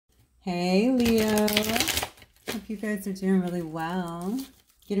Hey Leo, hope you guys are doing really well.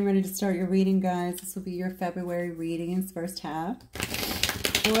 Getting ready to start your reading, guys. This will be your February readings, first half.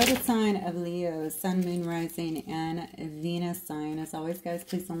 For the sign of Leo, Sun, Moon, Rising, and Venus sign. As always, guys,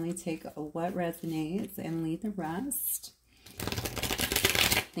 please only take what resonates and leave the rest.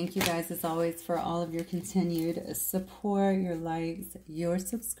 Thank you guys, as always, for all of your continued support, your likes, your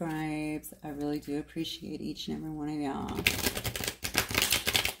subscribes. I really do appreciate each and every one of y'all.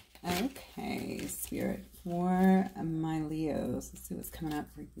 Okay, Spirit, for my Leos, let's see what's coming up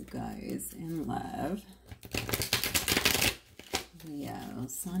for you guys in love. Leo,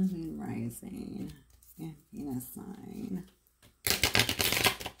 Sun, Moon, Rising, and Venus sign.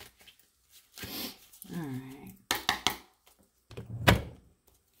 All right.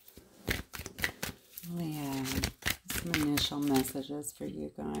 Leo, some initial messages for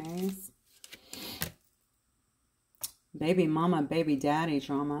you guys. Baby mama, baby daddy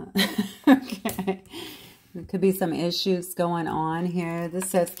drama. Okay. There could be some issues going on here. This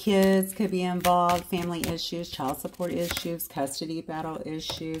says kids could be involved, family issues, child support issues, custody battle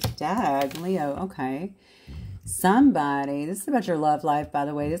issues. Dad, Leo, okay. Somebody, this is about your love life, by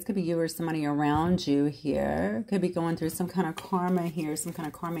the way. This could be you or somebody around you here. Could be going through some kind of karma here, some kind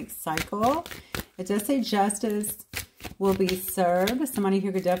of karmic cycle. It does say justice will be served. Somebody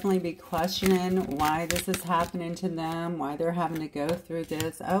here could definitely be questioning why this is happening to them, why they're having to go through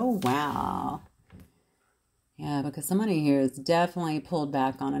this. Oh, wow. Yeah, because somebody here is definitely pulled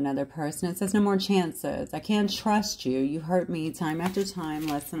back on another person. It says no more chances. I can't trust you. You hurt me time after time.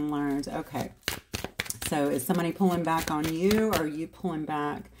 Lesson learned. Okay. So is somebody pulling back on you, or are you pulling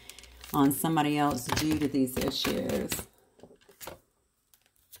back on somebody else due to these issues?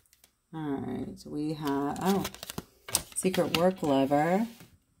 All right. We have, oh, secret work lover.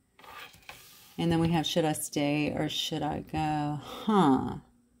 And then we have, should I stay or should I go? Huh.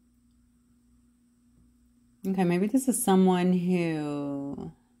 Okay, maybe this is someone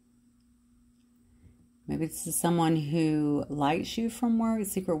who... Maybe this is someone who likes you from work,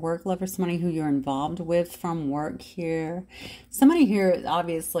 secret work lover, somebody who you're involved with from work here. Somebody here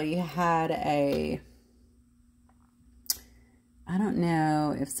obviously had a... I don't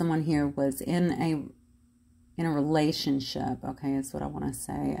know if someone here was in a relationship, okay, is what I want to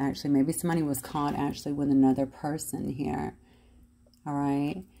say. Actually, maybe somebody was caught actually with another person here, all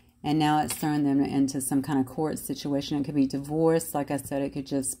right? And now it's throwing them into some kind of court situation. It could be divorce. Like I said, it could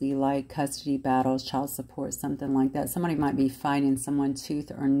just be like custody battles, child support, something like that. Somebody might be fighting someone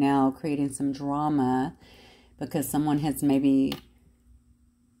tooth or nail, creating some drama because someone has maybe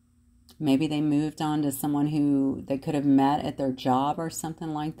they moved on to someone who they could have met at their job or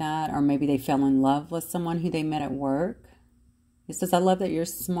something like that. Or maybe they fell in love with someone who they met at work. It says, I love that you're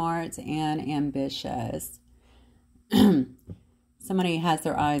smart and ambitious. Somebody has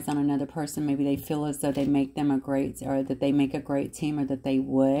their eyes on another person. Maybe they feel as though they make them a great, or that they make a great team, or that they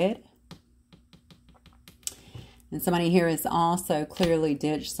would. And somebody here has also clearly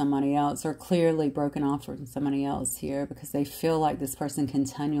ditched somebody else, or clearly broken off from somebody else here, because they feel like this person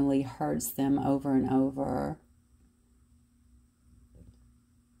continually hurts them over and over.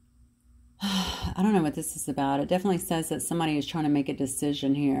 I don't know what this is about. It definitely says that somebody is trying to make a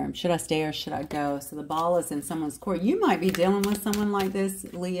decision here. Should I stay or should I go? So the ball is in someone's court. You might be dealing with someone like this,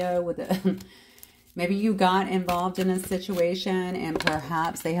 Leo, with a, maybe you got involved in a situation and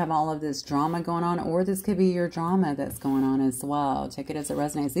perhaps they have all of this drama going on, or this could be your drama that's going on as well. Take it as it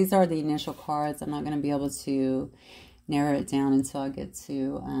resonates. These are the initial cards. I'm not going to be able to narrow it down until I get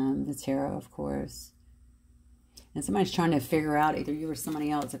to the tarot, of course. And somebody's trying to figure out, either you or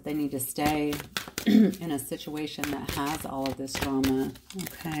somebody else, if they need to stay in a situation that has all of this drama.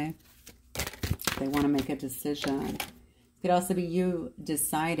 Okay. They want to make a decision. It could also be you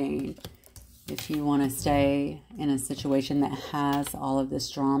deciding if you want to stay in a situation that has all of this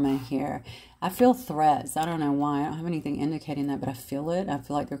drama here. I feel threats. I don't know why. I don't have anything indicating that, but I feel it. I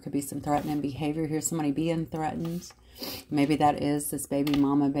feel like there could be some threatening behavior here. Somebody being threatened. Maybe that is this baby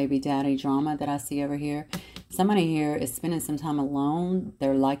mama, baby daddy drama that I see over here. Somebody here is spending some time alone.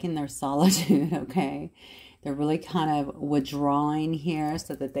 They're liking their solitude, okay? They're really kind of withdrawing here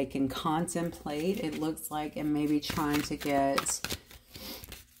so that they can contemplate, it looks like, and maybe trying to get,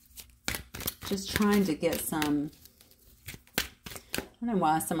 just trying to get some, I don't know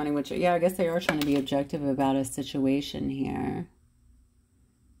why somebody would, yeah, I guess they are trying to be objective about a situation here.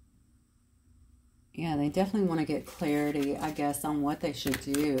 Yeah, they definitely want to get clarity, I guess, on what they should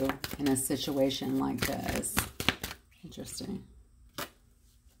do in a situation like this. Interesting.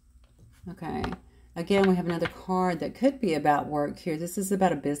 Okay. Again, we have another card that could be about work here. This is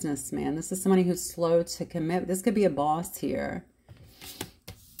about a businessman. This is somebody who's slow to commit. This could be a boss here.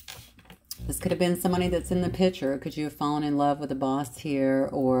 This could have been somebody that's in the picture. Could you have fallen in love with a boss here?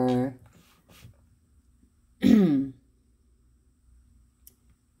 Or this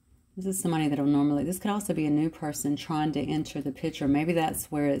is somebody that will normally, this could also be a new person trying to enter the picture. Maybe that's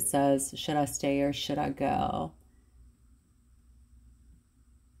where it says, should I stay or should I go?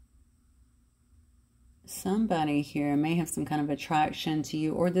 Somebody here may have some kind of attraction to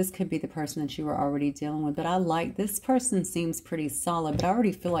you, or this could be the person that you were already dealing with. But I like, this person seems pretty solid, but I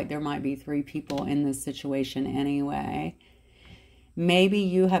already feel like there might be 3 people in this situation anyway. Maybe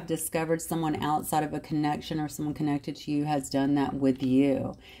you have discovered someone outside of a connection, or someone connected to you has done that with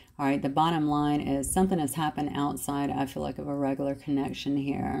you. All right, the bottom line is something has happened outside, I feel like, of a regular connection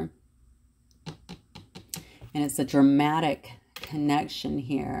here. And it's a dramatic connection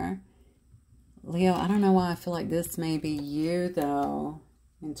here. Leo, I don't know why I feel like this may be you, though,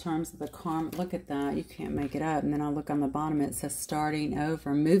 in terms of the karma. Look at that. You can't make it up. And then I look on the bottom. It says starting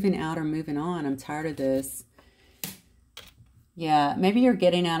over, moving out or moving on. I'm tired of this. Yeah, maybe you're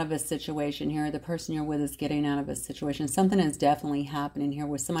getting out of a situation here. The person you're with is getting out of a situation. Something is definitely happening here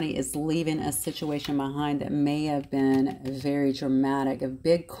where somebody is leaving a situation behind that may have been very dramatic, a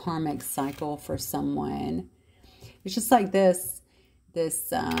big karmic cycle for someone. It's just like this,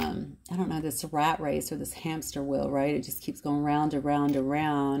 I don't know, this rat race or this hamster wheel, right? It just keeps going round and round and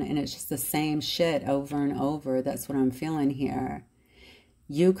round, and it's just the same shit over and over. That's what I'm feeling here.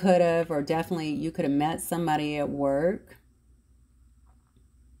 You could have, or definitely you could have met somebody at work,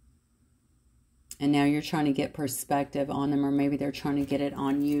 and now you're trying to get perspective on them, or maybe they're trying to get it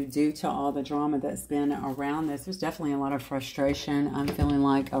on you due to all the drama that's been around this. There's definitely a lot of frustration, I'm feeling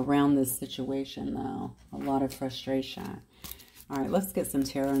like, around this situation, though. A lot of frustration. All right, let's get some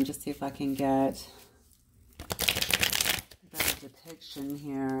tarot and just see if I can get a better depiction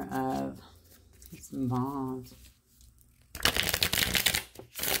here of some bombs.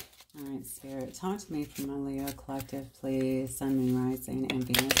 All right, Spirit, talk to me from my Leo collective, please. Sun, Moon, Rising, and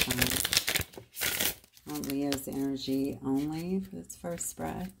Venus signs. I want Leo's energy only for this first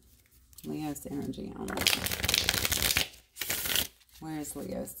spread. Leo's energy only. Where is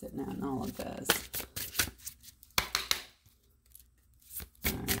Leo sitting at in all of this?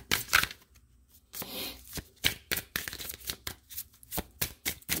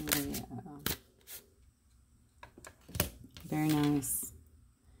 Very nice.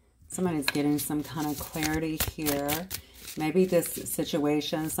 Somebody's getting some kind of clarity here. Maybe this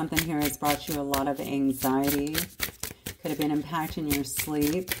situation, something here has brought you a lot of anxiety. Could have been impacting your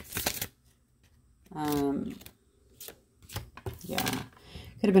sleep. Yeah.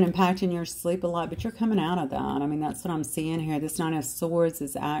 Could have been impacting your sleep a lot, but you're coming out of that. I mean, that's what I'm seeing here. This Nine of Swords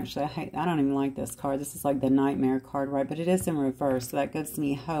is actually, I don't even like this card. This is like the Nightmare card, right? But it is in reverse, so that gives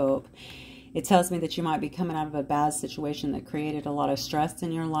me hope. It tells me that you might be coming out of a bad situation that created a lot of stress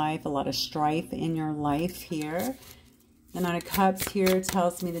in your life, a lot of strife in your life here. The Nine of Cups here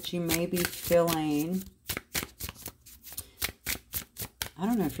tells me that you may be feeling, I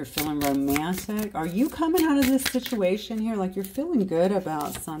don't know if you're feeling romantic. Are you coming out of this situation here? Like you're feeling good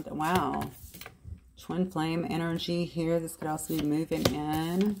about something. Wow. Twin flame energy here. This could also be moving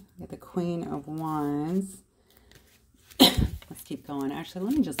in. Get the Queen of Wands. Let's keep going. Actually,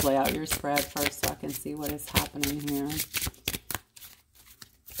 let me just lay out your spread first so I can see what is happening here.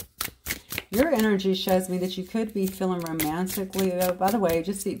 Your energy shows me that you could be feeling romantic, Leo. By the way,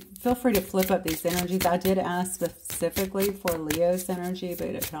 just feel free to flip up these energies. I did ask specifically for Leo's energy, but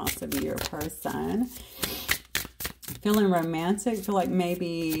it can also be your person. Feeling romantic. Feel like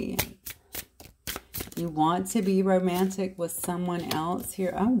maybe you want to be romantic with someone else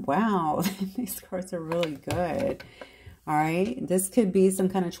here. Oh, wow. These cards are really good. All right, this could be some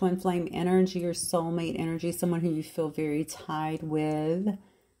kind of twin flame energy or soulmate energy, someone who you feel very tied with.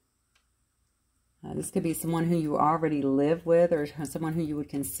 This could be someone who you already live with, or someone who you would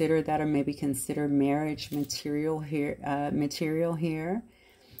consider that, or maybe consider marriage material here.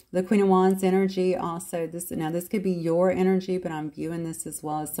 The Queen of Wands energy also, this could be your energy, but I'm viewing this as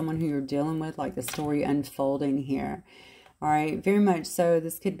well as someone who you're dealing with, like the story unfolding here. All right, very much so.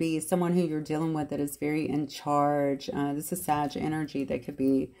 This could be someone who you're dealing with that is very in charge. This is Sag energy. They could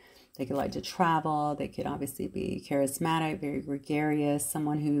like to travel. They could obviously be charismatic, very gregarious,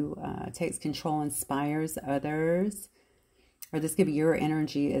 someone who takes control, inspires others. Or this could be your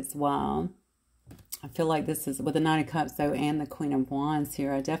energy as well. I feel like this is, with the Nine of Cups, though, and the Queen of Wands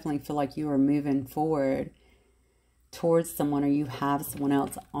here, I definitely feel like you are moving forward towards someone, or you have someone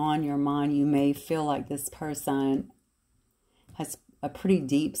else on your mind. You may feel like this person has a pretty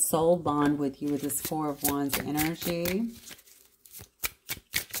deep soul bond with you with this Four of Wands energy.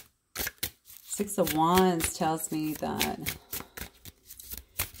 Six of Wands tells me that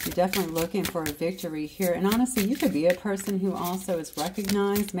you're definitely looking for a victory here. And honestly, you could be a person who also is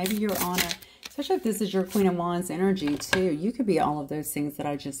recognized. Maybe you're on a, especially if this is your Queen of Wands energy too. You could be all of those things that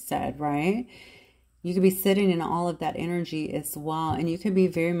I just said, right? You could be sitting in all of that energy as well. And you could be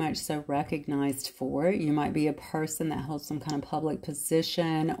very much so recognized for it. You might be a person that holds some kind of public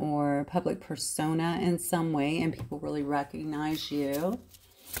position or public persona in some way, and people really recognize you.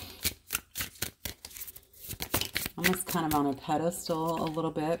 Almost kind of on a pedestal a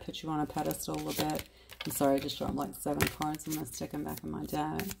little bit. Put you on a pedestal a little bit. I'm sorry, I just dropped like 7 cards. I'm going to stick them back in my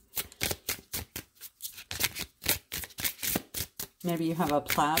deck. Maybe you have a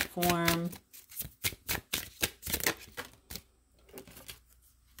platform.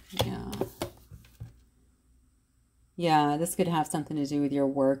 Yeah, this could have something to do with your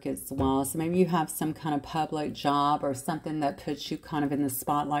work as well. So maybe you have some kind of public job or something that puts you kind of in the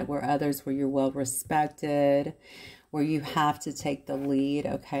spotlight where you're well respected, where you have to take the lead,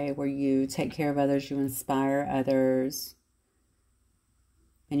 okay, where you take care of others, you inspire others,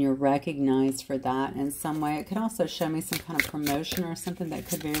 and you're recognized for that in some way. It could also show me some kind of promotion or something that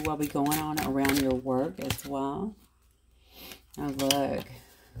could very well be going on around your work as well. Oh, look.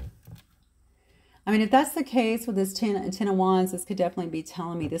 I mean, if that's the case with this Ten of Wands, this could definitely be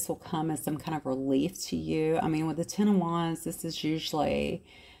telling me this will come as some kind of relief to you. I mean, with the Ten of Wands, this is usually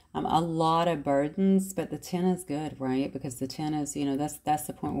a lot of burdens, but the 10 is good, right? Because the 10 is, you know, that's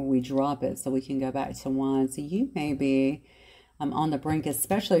the point where we drop it so we can go back to 1. So you may be on the brink,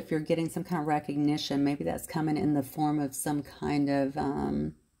 especially if you're getting some kind of recognition. Maybe that's coming in the form of some kind of,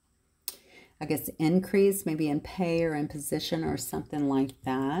 I guess, increase, maybe in pay or in position or something like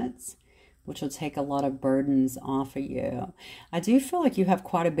that, which will take a lot of burdens off of you. I do feel like you have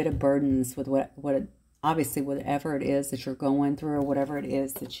quite a bit of burdens with obviously whatever it is that you're going through or whatever it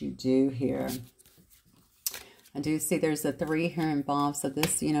is that you do here. I do see there's a 3 here involved. So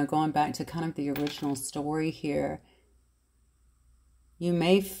this, you know, going back to kind of the original story here, you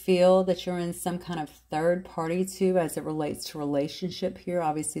may feel that you're in some kind of third party too as it relates to relationship here.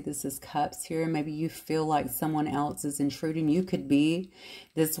 Obviously, this is cups here. Maybe you feel like someone else is intruding. You could be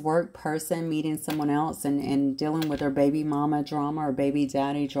this work person meeting someone else and dealing with their baby mama drama or baby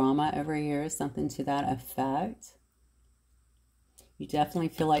daddy drama over here. Something to that effect. You definitely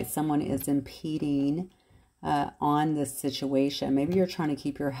feel like someone is impeding on this situation. Maybe you're trying to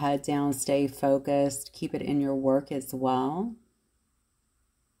keep your head down, stay focused, keep it in your work as well.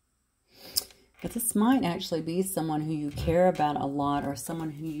 But this might actually be someone who you care about a lot or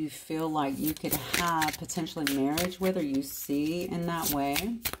someone who you feel like you could have potentially marriage with or you see in that way.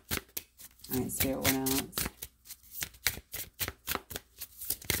 All right, Spirit, what else?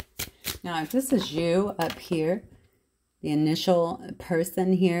 Now, if this is you up here, the initial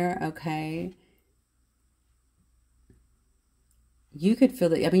person here, okay, you could feel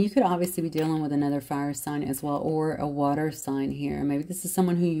that, I mean, you could obviously be dealing with another fire sign as well or a water sign here. Maybe this is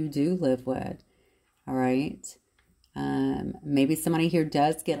someone who you do live with. All right. Maybe somebody here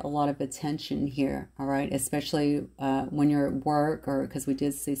does get a lot of attention here. All right. Especially when you're at work or because we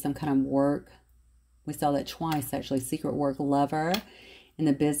did see some kind of work. We saw that twice actually. Secret work lover and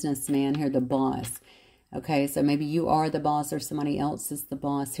the businessman here, the boss. Okay. So maybe you are the boss or somebody else is the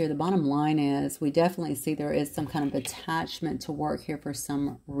boss here. The bottom line is we definitely see there is some kind of attachment to work here for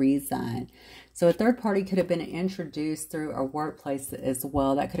some reason. So a third party could have been introduced through a workplace as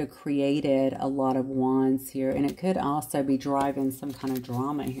well. That could have created a lot of wands here. And it could also be driving some kind of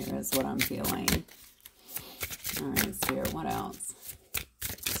drama here is what I'm feeling. All right, Spirit, what else?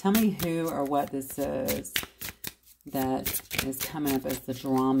 Tell me who or what this is that is coming up as the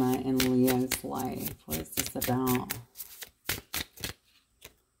drama in Leo's life. What is this about?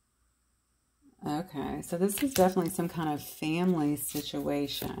 Okay, so this is definitely some kind of family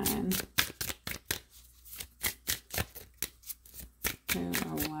situation. Who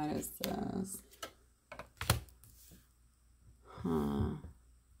or what is this? Huh.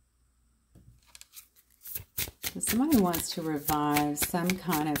 So somebody wants to revive some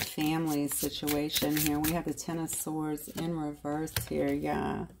kind of family situation here. We have the Ten of Swords in reverse here.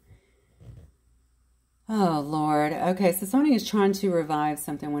 Yeah. Oh, Lord. Okay, so somebody is trying to revive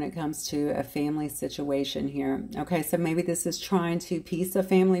something when it comes to a family situation here. Okay, so maybe this is trying to piece a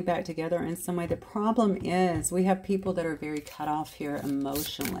family back together in some way. The problem is we have people that are very cut off here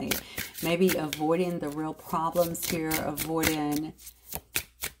emotionally. Maybe avoiding the real problems here, avoiding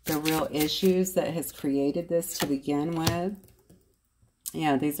the real issues that has created this to begin with.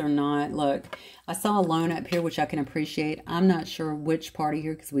 Yeah, these are not, look, I saw a loan up here, which I can appreciate. I'm not sure which party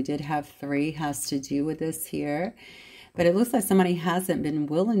here, because we did have 3, has to do with this here. But it looks like somebody hasn't been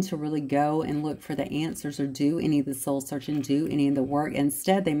willing to really go and look for the answers or do any of the soul searching, do any of the work.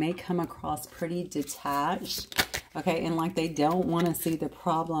 Instead, they may come across pretty detached, okay, and like they don't want to see the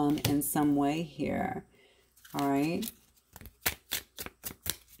problem in some way here, all right?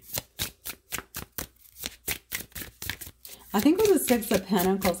 I think with the Six of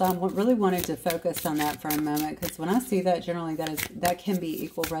Pentacles, I really wanted to focus on that for a moment, because when I see that, generally that can be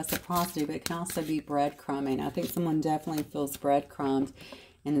equal reciprocity, but it can also be breadcrumbing. I think someone definitely feels breadcrumbed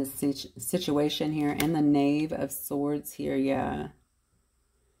in this situation here. And the Knave of Swords here, yeah.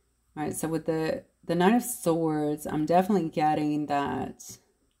 All right, so with the Knight of Swords, I'm definitely getting that...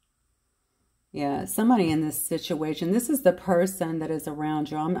 Yeah, somebody in this situation, this is the person that is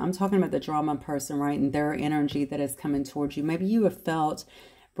around you. I'm talking about the drama person, right? And their energy that is coming towards you. Maybe you have felt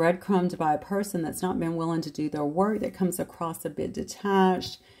breadcrumbed by a person that's not been willing to do their work, that comes across a bit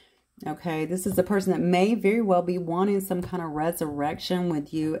detached. Okay, this is the person that may very well be wanting some kind of resurrection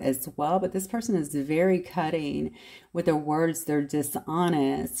with you as well. But this person is very cutting with their words. They're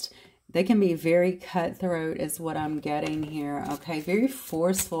dishonest. They can be very cutthroat is what I'm getting here, okay? Very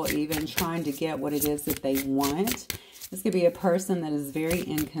forceful even, trying to get what it is that they want. This could be a person that is very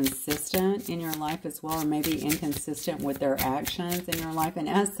inconsistent in your life as well, or maybe inconsistent with their actions in your life. In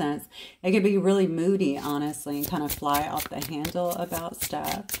essence, they could be really moody, honestly, and kind of fly off the handle about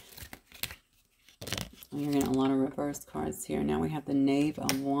stuff. You're getting a lot of reverse cards here. Now we have the Knave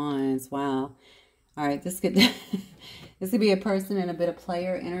of Wands. Wow. All right, this could this could be a person in a bit of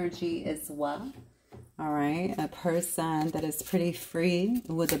player energy as well. All right, a person that is pretty free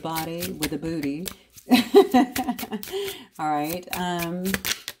with a body, with a booty. All right,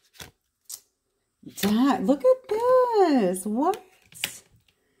 Dad, look at this. What?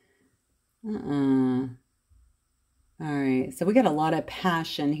 All right, so we got a lot of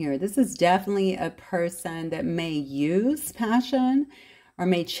passion here. This is definitely a person that may use passion or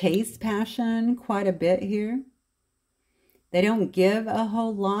may chase passion quite a bit here. They don't give a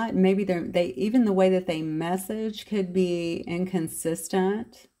whole lot. Maybe even the way that they message could be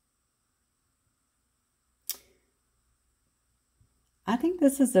inconsistent. I think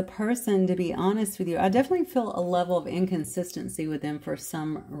this is a person, to be honest with you, I definitely feel a level of inconsistency with them for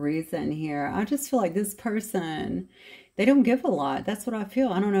some reason here. I just feel like this person, they don't give a lot. That's what I feel.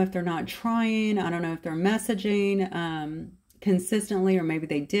 I don't know if they're not trying. I don't know if they're messaging consistently, or maybe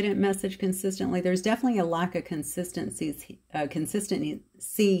they didn't message consistently. There's definitely a lack of consistency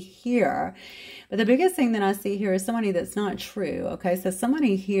here. But the biggest thing that I see here is somebody that's not true. Okay, so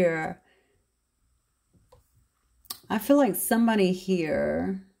somebody here, I feel like somebody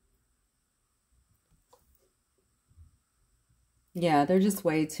here, yeah, they're just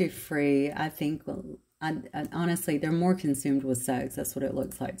way too free. I think, honestly, they're more consumed with sex. That's what it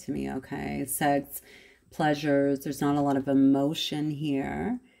looks like to me, okay? Sex, pleasures. There's not a lot of emotion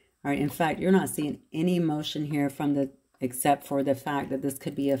here. All right, in fact, you're not seeing any emotion here except for the fact that this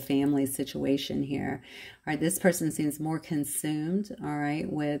could be a family situation here. All right, this person seems more consumed, all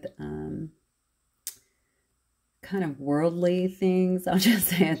right, with kind of worldly things. I'll just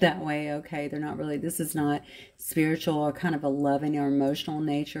say it that way, okay? They're not really, this is not spiritual or kind of a loving or emotional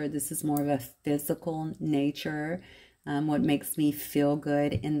nature. This is more of a physical nature. What makes me feel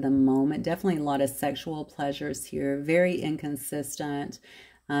good in the moment. Definitely a lot of sexual pleasures here. Very inconsistent.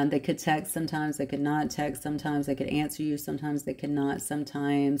 They could text sometimes. They could not text sometimes. They could answer you sometimes. They could not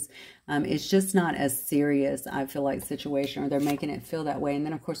sometimes. It's just not as serious, I feel like, situation, or they're making it feel that way. And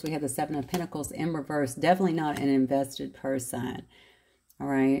then, of course, we have the Seven of Pentacles in reverse. Definitely not an invested person. All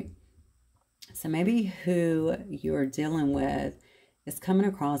right. So maybe who you're dealing with is coming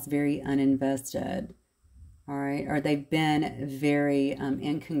across very uninvested. All right, or they've been very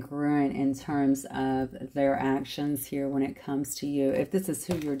incongruent in terms of their actions here when it comes to you, if this is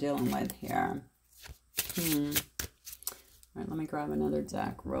who you're dealing with here. All right, let me grab another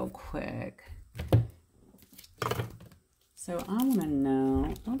deck real quick. So I want to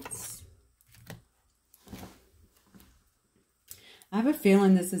know, oops. I have a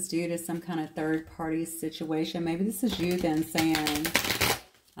feeling this is due to some kind of third-party situation. Maybe this is you then saying,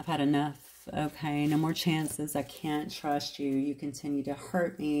 I've had enough. Okay, no more chances. I can't trust you. You continue to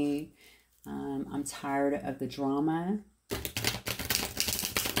hurt me. I'm tired of the drama.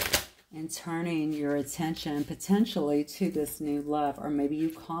 And turning your attention potentially to this new love. Or maybe you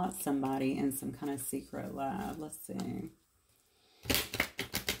caught somebody in some kind of secret love. Let's see.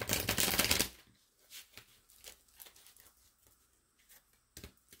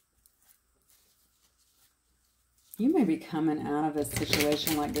 You may be coming out of a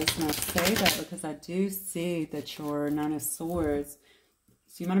situation like this, and I say that because I do see that your Nine of Swords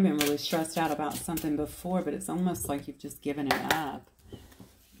So you might have been really stressed out about something before, but it's almost like you've just given it up.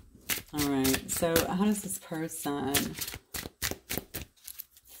 All right, so how does this person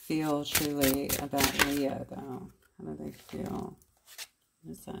feel truly about Leo, though? How do they feel?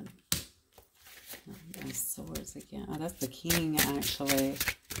 What is that? Oh, swords again. Oh, that's the king, actually.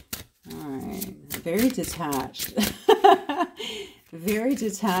 All right. Very detached. Very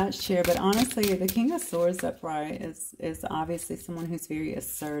detached here. But honestly, the King of Swords upright is obviously someone who's very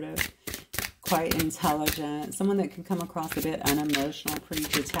assertive, quite intelligent, someone that can come across a bit unemotional, pretty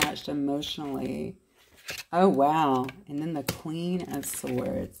detached emotionally. Oh, wow. And then the Queen of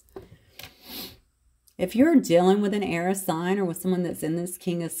Swords. If you're dealing with an air sign or with someone that's in this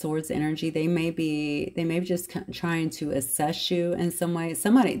King of Swords energy, they may be just trying to assess you in some way.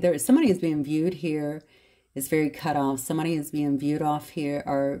 Somebody is being viewed here is very cut off. Somebody is being viewed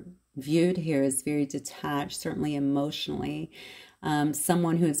here is very detached, certainly emotionally.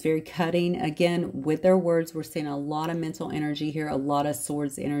 Someone who is very cutting. Again, with their words, we're seeing a lot of mental energy here, a lot of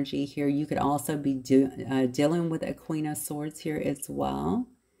swords energy here. You could also be dealing with a Queen of Swords here as well.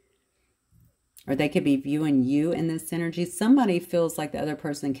 Or they could be viewing you in this energy. Somebody feels like the other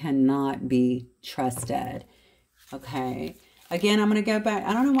person cannot be trusted. Okay. Again, I'm going to go back.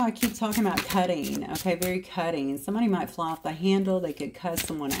 I don't know why I keep talking about cutting. Okay, very cutting. Somebody might fly off the handle. They could cuss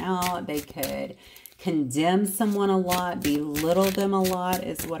someone out. They could condemn someone a lot, belittle them a lot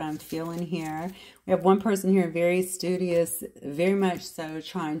is what I'm feeling here. We have one person here very studious, very much so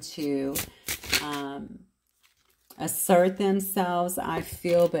trying to assert themselves, I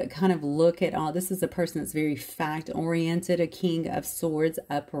feel, but kind of look at all. This is a person that's very fact-oriented, a King of Swords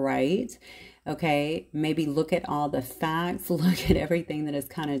upright. Okay, maybe look at all the facts, look at everything that has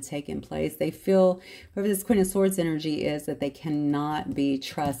kind of taken place. They feel, whoever this Queen of Swords energy is, that they cannot be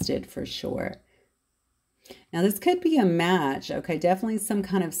trusted for sure. Now, this could be a match, okay? Definitely some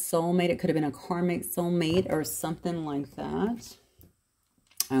kind of soulmate. It could have been a karmic soulmate or something like that.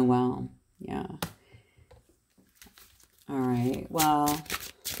 Oh, wow. Yeah. All right. Well,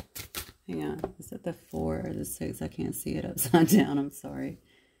 hang on. Is it the 4 or the 6? I can't see it upside down. I'm sorry.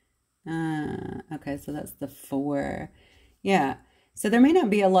 Okay, so that's the 4. Yeah. So there may not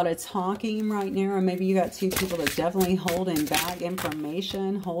be a lot of talking right now, or maybe you got two people that's definitely holding back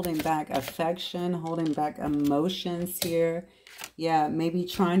information, holding back affection, holding back emotions here. Yeah, maybe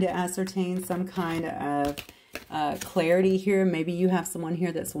trying to ascertain some kind of clarity here. Maybe you have someone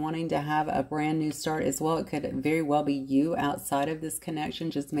here that's wanting to have a brand new start as well. It could very well be you outside of this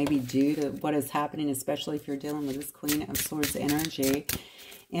connection, just maybe due to what is happening, especially if you're dealing with this Queen of Swords energy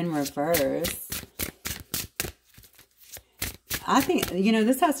in reverse. I think, you know,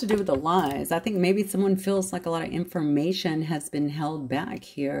 this has to do with the lies. I think maybe someone feels like a lot of information has been held back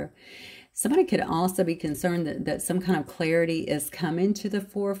here. Somebody could also be concerned that some kind of clarity is coming to the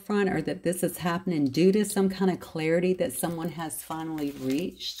forefront, or that this is happening due to some kind of clarity that someone has finally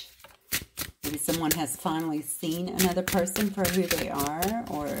reached. Maybe someone has finally seen another person for who they are,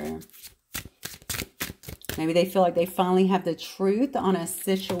 or maybe they feel like they finally have the truth on a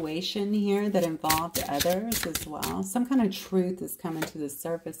situation here that involved others as well. Some kind of truth is coming to the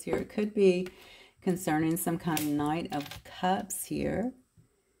surface here. It could be concerning some kind of Knight of Cups here.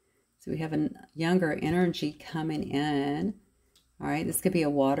 So we have a younger energy coming in. All right, this could be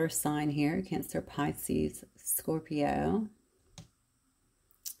a water sign here. Cancer, Pisces, Scorpio.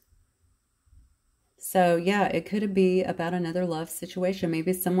 So yeah, it could be about another love situation.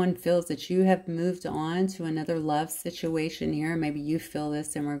 Maybe someone feels that you have moved on to another love situation here. Maybe you feel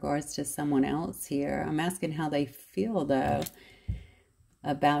this in regards to someone else here. I'm asking how they feel, though,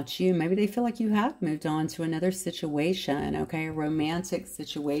 about you. Maybe they feel like you have moved on to another situation, okay? A romantic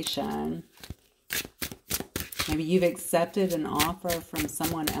situation. Maybe you've accepted an offer from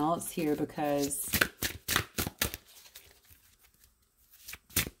someone else here because,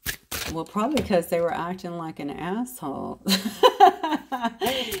 well, probably because they were acting like an asshole.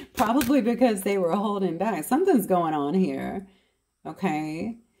 Probably because they were holding back. Something's going on here,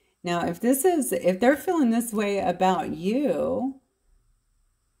 okay? Now, if they're feeling this way about you,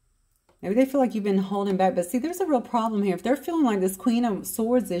 maybe they feel like you've been holding back. But see, there's a real problem here. If they're feeling like this Queen of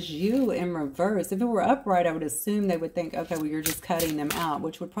Swords is you in reverse, if it were upright, I would assume they would think, okay, well, you're just cutting them out,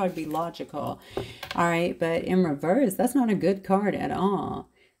 which would probably be logical. All right, but in reverse, that's not a good card at all.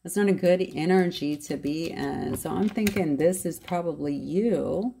 That's not a good energy to be in. So I'm thinking this is probably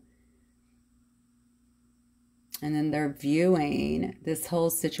you. And then they're viewing this whole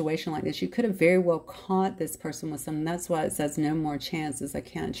situation like this. You could have very well caught this person with something. That's why it says no more chances. I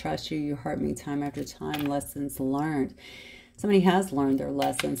can't trust you. You hurt me time after time. Lessons learned. somebody has learned their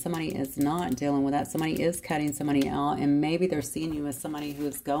lesson. Somebody is not dealing with that. Somebody is cutting somebody out, and maybe they're seeing you as somebody who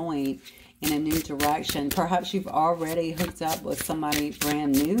is going in a new direction. Perhaps you've already hooked up with somebody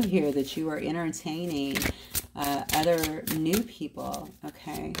brand new here, that you are entertaining other new people,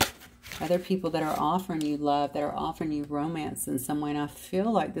 okay? Other people that are offering you love, that are offering you romance in some way. And I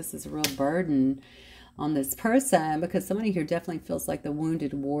feel like this is a real burden on this person, because somebody here definitely feels like the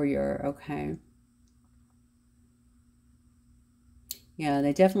wounded warrior, okay? Yeah,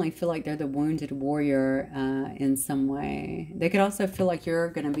 they definitely feel like they're the wounded warrior in some way. They could also feel like you're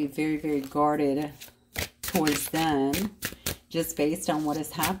going to be very, very guarded towards them, just based on what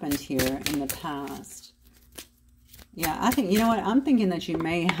has happened here in the past. Yeah, I think, you know what, I'm thinking that you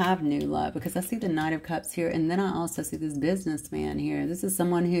may have new love, because I see the Knight of Cups here, and then I also see this businessman here. This is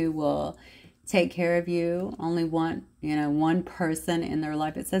someone who will take care of you, only want, you know, one person in their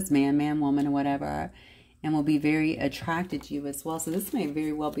life. It says man, woman, or whatever, and will be very attracted to you as well. So this may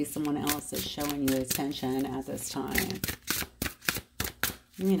very well be someone else that's showing you attention at this time.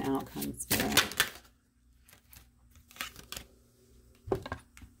 Give me an outcome, Spirit.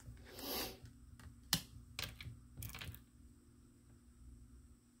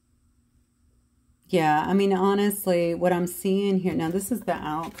 Yeah, I mean, honestly, what I'm seeing here, now this is the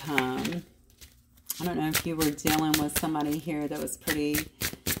outcome. I don't know if you were dealing with somebody here that was pretty...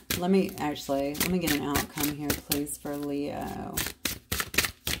 let me get an outcome here, please, for Leo.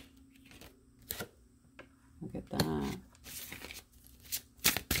 Look at that.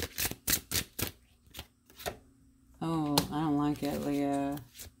 Oh, I don't like it, Leo.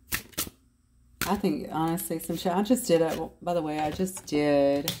 I think, honestly, some shit. I just did it. Well, by the way, I just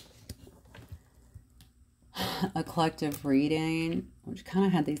did a collective reading, which kind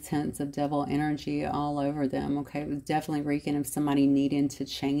of had these hints of devil energy all over them. Okay, it was definitely reeking of somebody needing to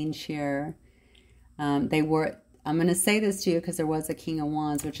change here. I'm going to say this to you because there was a King of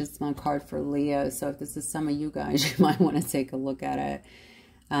Wands, which is my card for Leo. So if this is some of you guys, you might want to take a look at it.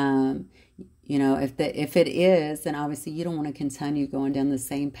 You know, if it is, then obviously you don't want to continue going down the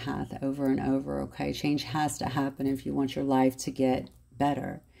same path over and over. Okay, change has to happen if you want your life to get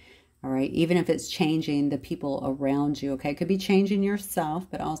better. All right, even if it's changing the people around you, okay? It could be changing yourself,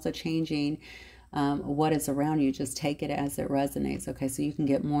 but also changing what is around you. Just take it as it resonates, okay? So you can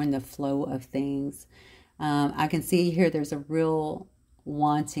get more in the flow of things. I can see here there's a real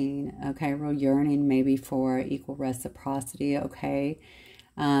wanting, okay? Real yearning maybe for equal reciprocity, okay?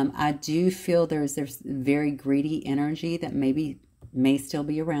 I do feel there's very greedy energy that may still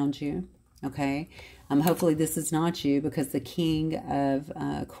be around you, okay? Hopefully this is not you, because the King of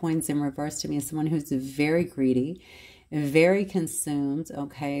Coins in reverse to me is someone who's very greedy, very consumed,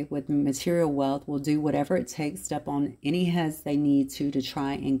 okay, with material wealth, will do whatever it takes, step on any heads they need to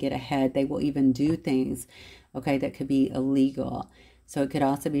try and get ahead. They will even do things, okay, that could be illegal. So it could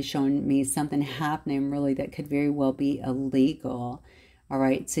also be showing me something happening really that could very well be illegal. All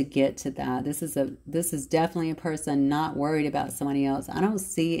right, to get to that. This is definitely a person not worried about somebody else. I don't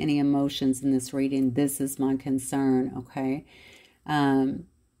see any emotions in this reading. This is my concern, okay? And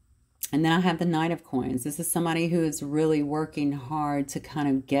then I have the Knight of Coins. This is somebody who is really working hard to kind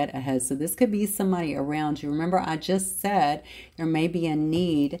of get ahead. So this could be somebody around you. Remember, I just said there may be a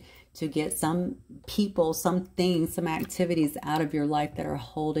need to get some people, some things, some activities out of your life that are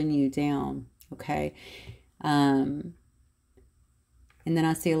holding you down, okay? And then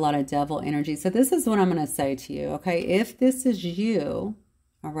I see a lot of devil energy. So this is what I'm going to say to you, okay? If this is you,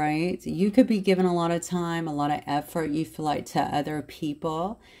 all right, you could be giving a lot of time, a lot of effort, you feel like, to other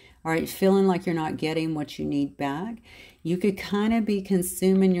people, all right, feeling like you're not getting what you need back. You could kind of be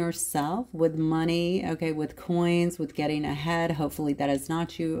consuming yourself with money, okay, with coins, with getting ahead. Hopefully that is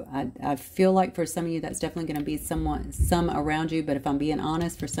not you. I feel like for some of you, that's definitely going to be some around you. But if I'm being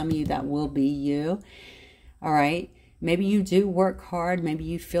honest, for some of you, that will be you, all right? Maybe you do work hard. Maybe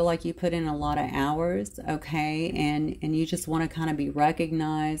you feel like you put in a lot of hours, okay? And you just want to kind of be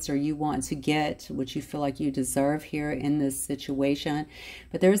recognized, or you want to get what you feel like you deserve here in this situation.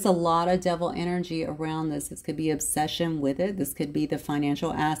 But there's a lot of devil energy around this. This could be obsession with it. This could be the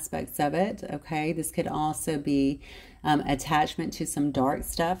financial aspects of it, okay? This could also be attachment to some dark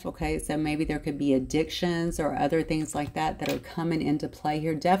stuff, okay? So maybe there could be addictions or other things like that that are coming into play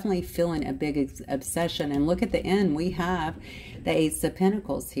here. Definitely feeling a big obsession. And look at the end. We have the Ace of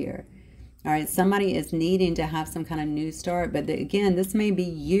Pentacles here. All right, somebody is needing to have some kind of new start. But again, this may be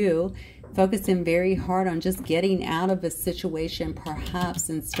you focusing very hard on just getting out of a situation perhaps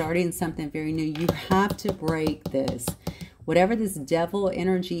and starting something very new. You have to break this. Whatever this devil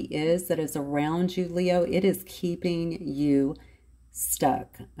energy is that is around you, Leo, it is keeping you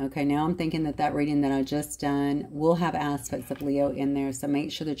stuck. Okay, now I'm thinking that that reading that I just done will have aspects of Leo in there, so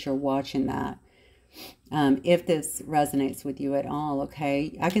make sure that you're watching that. If this resonates with you at all,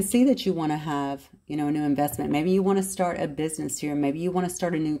 okay? I can see that you want to have, you know, a new investment. Maybe you want to start a business here. Maybe you want to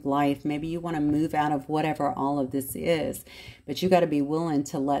start a new life. Maybe you want to move out of whatever all of this is. But you got to be willing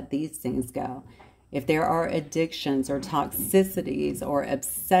to let these things go. If there are addictions or toxicities or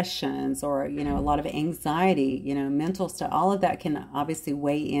obsessions or, you know, a lot of anxiety, you know, mental stuff, all of that can obviously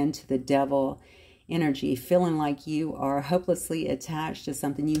weigh into the devil energy, feeling like you are hopelessly attached to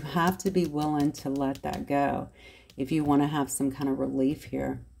something. You have to be willing to let that go if you want to have some kind of relief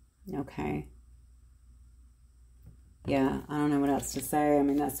here. Okay. Yeah, I don't know what else to say. I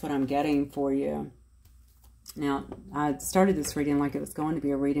mean, that's what I'm getting for you. Now, I started this reading like it was going to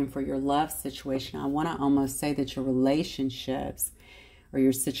be a reading for your love situation. I want to almost say that your relationships or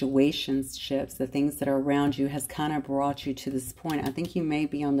your situationships, the things that are around you, has kind of brought you to this point. I think you may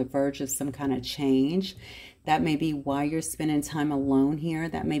be on the verge of some kind of change. That may be why you're spending time alone here.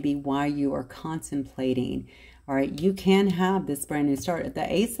 That may be why you are contemplating. All right, you can have this brand new start.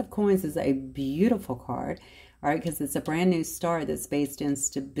 The Ace of Coins is a beautiful card, all right, because it's a brand new start that's based in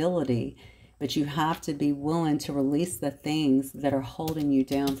stability. But you have to be willing to release the things that are holding you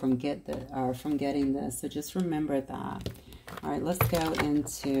down from getting this. So just remember that. All right, let's go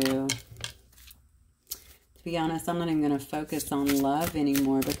into, to be honest, I'm not even going to focus on love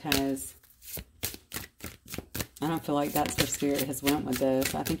anymore because I don't feel like that's where Spirit has went with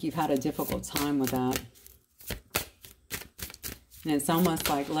this. I think you've had a difficult time with that. And it's almost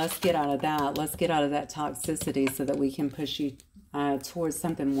like, let's get out of that. Let's get out of that toxicity so that we can push you towards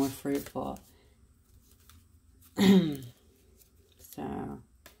something more fruitful.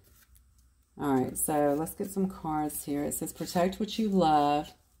 All right, so let's get some cards here. It says, protect what you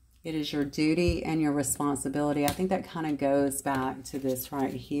love. It is your duty and your responsibility. I think that kind of goes back to this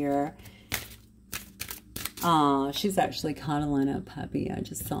right here. Oh, she's actually cuddling a puppy. I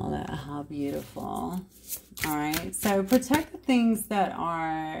just saw that. How beautiful. All right, so protect the things that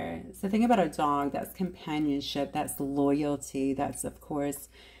are, so think about a dog. That's companionship. That's loyalty. That's, of course,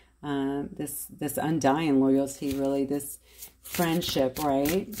 this undying loyalty, really, this friendship,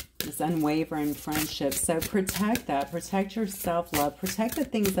 right? This unwavering friendship. So protect that. Protect your self-love. Protect the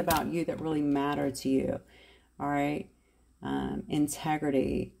things about you that really matter to you. All right?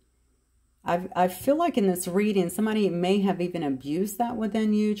 Integrity. I feel like in this reading, somebody may have even abused that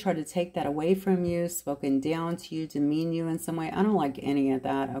within you, tried to take that away from you, spoken down to you, demean you in some way. I don't like any of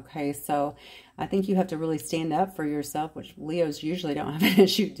that, okay? So I think you have to really stand up for yourself, which Leos usually don't have an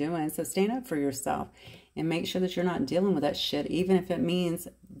issue doing. So stand up for yourself and make sure that you're not dealing with that shit, even if it means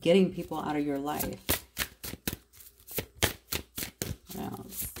getting people out of your life. What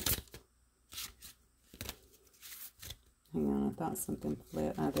else? Hang on, I thought something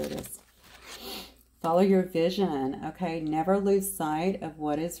flipped. Oh, there it is. Follow your vision, okay? Never lose sight of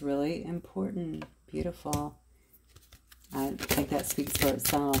what is really important. Beautiful. I think that speaks for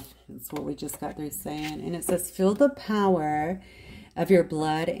itself. That's what we just got through saying. And it says, feel the power of your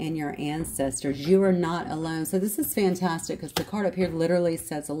blood and your ancestors. You are not alone. So this is fantastic because the card up here literally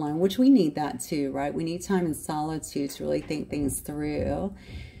says alone, which we need that too, right? We need time in solitude to really think things through.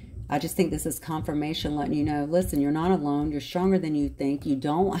 I just think this is confirmation letting you know, listen, you're not alone. You're stronger than you think. You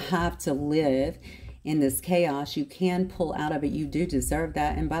don't have to live in this chaos. You can pull out of it. You do deserve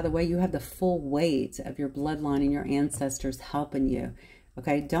that. And by the way, you have the full weight of your bloodline and your ancestors helping you.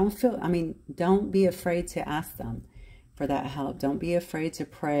 Okay, don't be afraid to ask them for that help. Don't be afraid to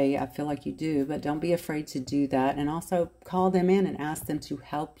pray. I feel like you do, but don't be afraid to do that. And also call them in and ask them to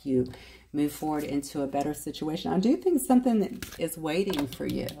help you move forward into a better situation. I do think something is waiting for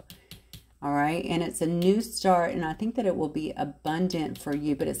you. All right, and it's a new start, and I think that it will be abundant for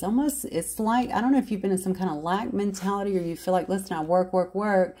you, but it's like, I don't know if you've been in some kind of lack mentality, or you feel like, listen, I work,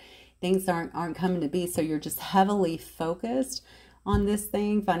 things aren't coming to be, so you're just heavily focused on this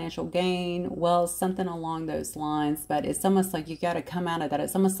thing, financial gain, well, something along those lines, but it's almost like you got to come out of that.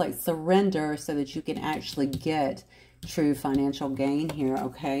 It's almost like surrender so that you can actually get true financial gain here,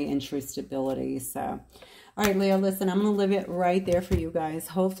 okay, and true stability. So all right, Leo, listen, I'm going to leave it right there for you guys.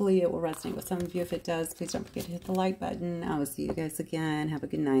 Hopefully it will resonate with some of you. If it does, please don't forget to hit the like button. I will see you guys again. Have a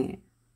good night.